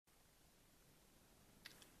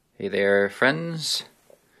Hey there, friends.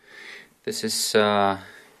 This is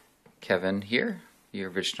Kevin here, the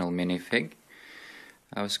original Minifig.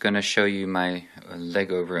 I was going to show you my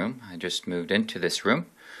Lego room. I just moved into this room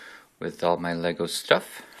with all my Lego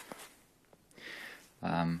stuff.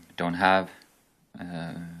 Don't have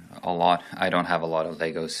a lot. I don't have a lot of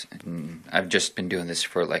Legos. I've just been doing this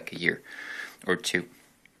for like a year or two,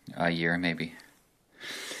 a year maybe.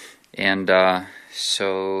 And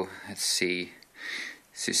so let's see.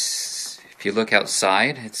 If you look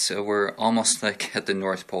outside, we're almost like at the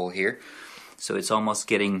North Pole here, so it's almost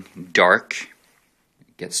getting dark.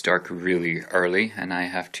 It gets dark really early, and I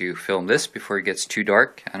have to film this before it gets too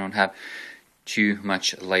dark. I don't have too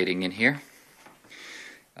much lighting in here.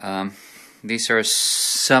 These are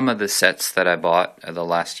some of the sets that I bought the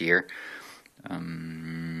last year.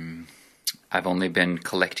 I've only been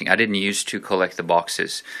collecting. I didn't used to collect the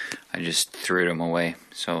boxes. I just threw them away.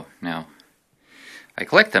 So now I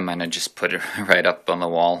collect them, and I just put it right up on the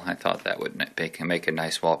wall. I thought that would make a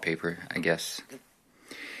nice wallpaper, I guess.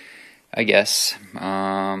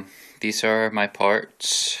 These are my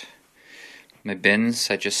parts, my bins.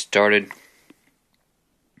 I just started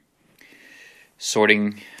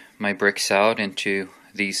sorting my bricks out into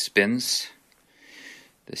these bins.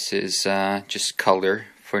 This is just color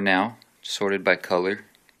for now, sorted by color.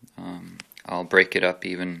 I'll break it up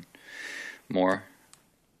even more,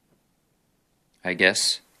 I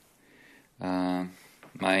guess.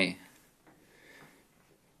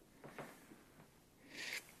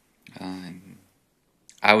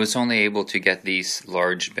 I was only able to get these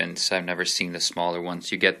large bins. I've never seen the smaller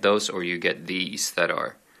ones. You get those, or you get these that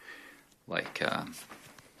are like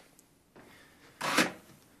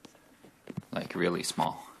really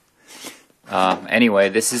small. Anyway,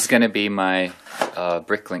 this is going to be my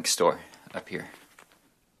Bricklink store up here,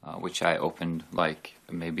 which I opened like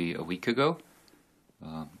maybe a week ago.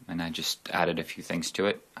 And I just added a few things to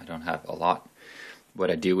it. I don't have a lot. What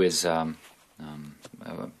I do is,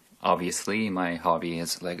 obviously, my hobby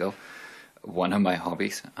is Lego, one of my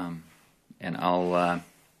hobbies, and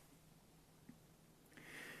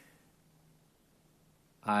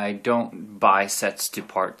I don't buy sets to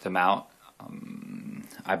part them out.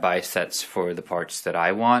 I buy sets for the parts that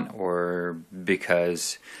I want, or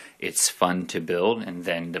because it's fun to build, and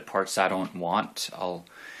then the parts I don't want, I'll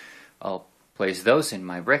place those in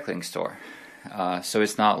my Bricklink store. So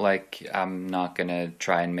it's not like I'm not gonna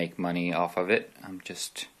try and make money off of it. I'm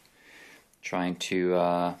just trying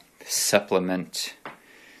to supplement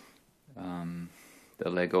the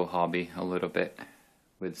Lego hobby a little bit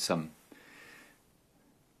with some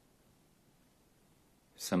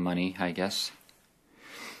money, I guess.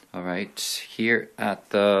 Alright, here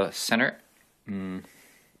at the center, of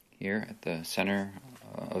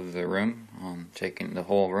the room, I'm taking the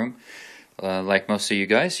whole room. Like most of you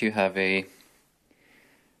guys, you have a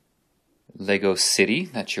Lego city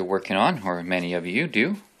that you're working on, or many of you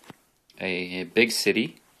do. A big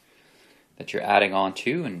city that you're adding on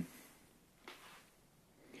to and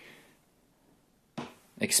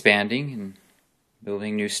expanding and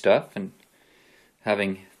building new stuff and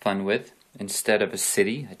having fun with. Instead of a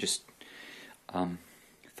city, I just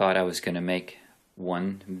thought I was going to make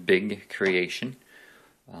one big creation.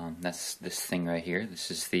 That's this thing right here. This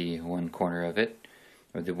is the one corner of it,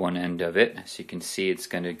 or the one end of it. As you can see, it's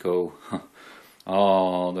going to go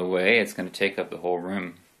all the way. It's going to take up the whole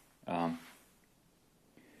room. I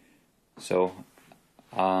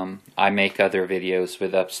make other videos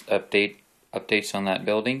with updates on that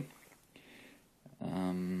building.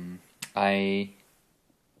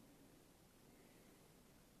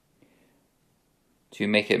 To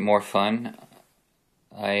make it more fun,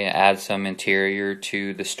 I add some interior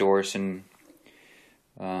to the stores and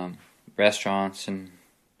restaurants and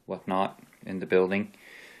whatnot in the building,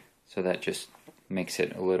 so that just makes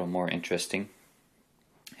it a little more interesting.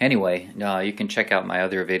 Anyway, you can check out my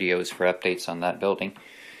other videos for updates on that building.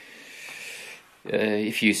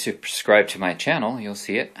 If you subscribe to my channel, you'll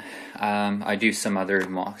see it. I do some other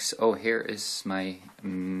mocks. Oh, here is my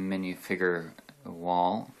minifigure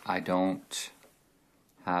wall. I don't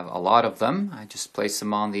have a lot of them. I just place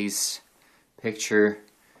them on these picture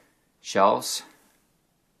shelves.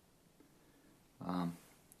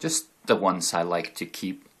 Just the ones I like to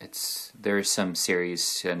keep. There's some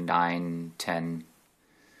series 9, 10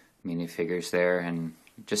 minifigures there, and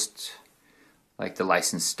just like the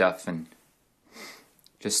licensed stuff and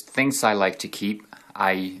just things I like to keep.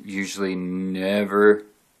 I usually never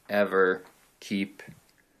ever keep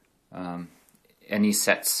any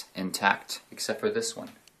sets intact except for this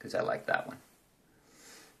one, because I like that one.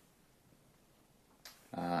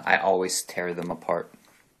 I always tear them apart.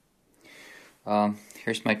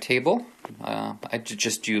 here's my table. I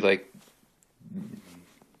just do like,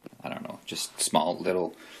 I don't know, just small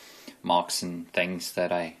little mocks and things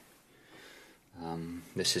that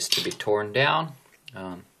this is to be torn down.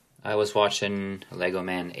 I was watching Lego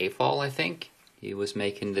Man AFall, I think. He was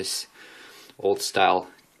making this old style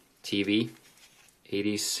TV,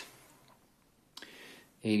 80s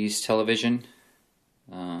television.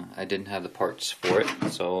 I didn't have the parts for it,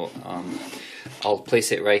 so I'll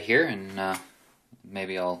place it right here, and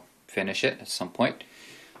maybe I'll finish it at some point.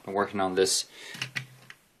 I'm working on this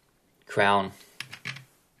Crown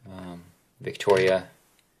Victoria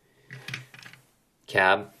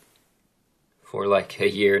cab for like a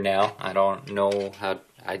year now. I don't know how.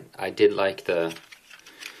 I did like the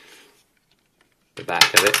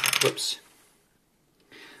back of it. Whoops.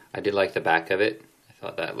 I did like the back of it. I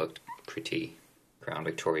thought that looked pretty Crown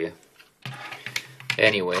Victoria.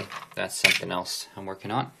 Anyway, that's something else I'm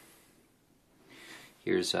working on.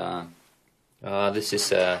 Here's this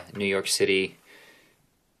is New York City.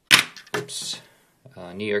 Oops.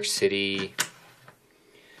 New York City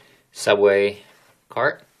subway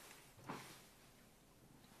cart.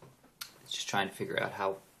 Just trying to figure out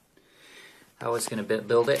how I was going to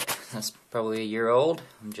build it. That's probably a year old.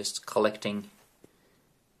 I'm just collecting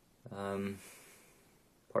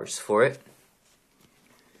parts for it.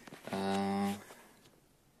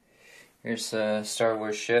 Here's a Star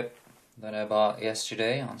Wars ship that I bought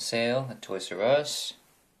yesterday on sale at Toys R Us.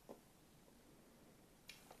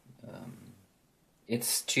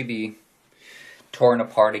 It's to be torn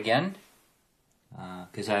apart again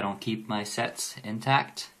because I don't keep my sets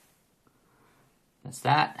intact. That's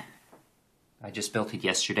that. I just built it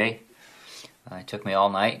yesterday. It took me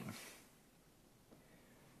all night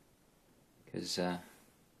because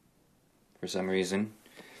for some reason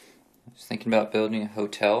I was thinking about building a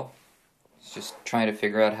hotel. I was just trying to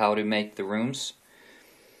figure out how to make the rooms.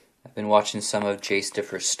 I've been watching some of Jay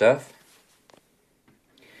Stiffer's stuff,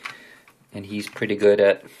 and he's pretty good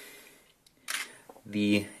at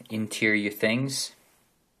the interior things.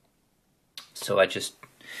 So I just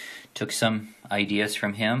took some ideas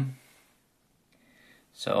from him.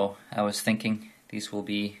 So I was thinking these will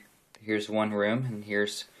be, here's one room and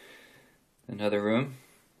here's another room.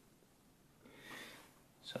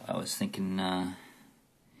 So I was thinking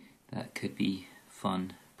that could be a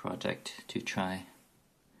fun project to try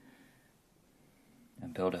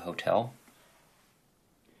and build a hotel.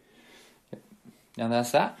 Now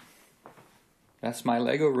that's that. That's my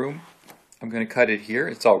Lego room. I'm going to cut it here.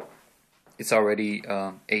 It's already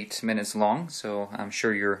 8 minutes long, so I'm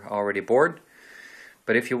sure you're already bored.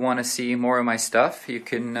 But if you want to see more of my stuff, you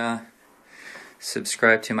can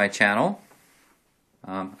subscribe to my channel.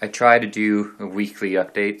 I try to do weekly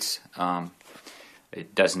updates.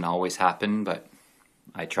 It doesn't always happen, but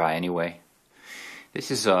I try anyway. This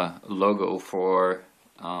is a logo for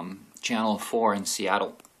Channel 4 in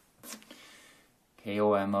Seattle.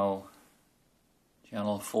 KOMO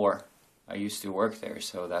Channel 4. I used to work there,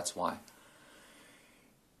 so that's why.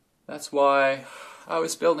 That's why I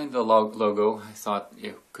was building the logo. I thought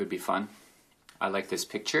it could be fun. I like this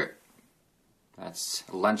picture. That's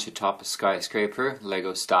lunch atop a skyscraper,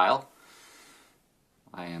 Lego style.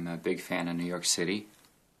 I am a big fan of New York City.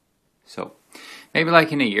 So maybe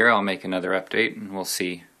like in a year I'll make another update and we'll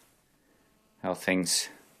see how things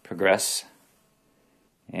progress.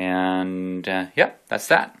 And yeah, that's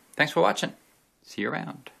that. Thanks for watching. See you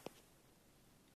around.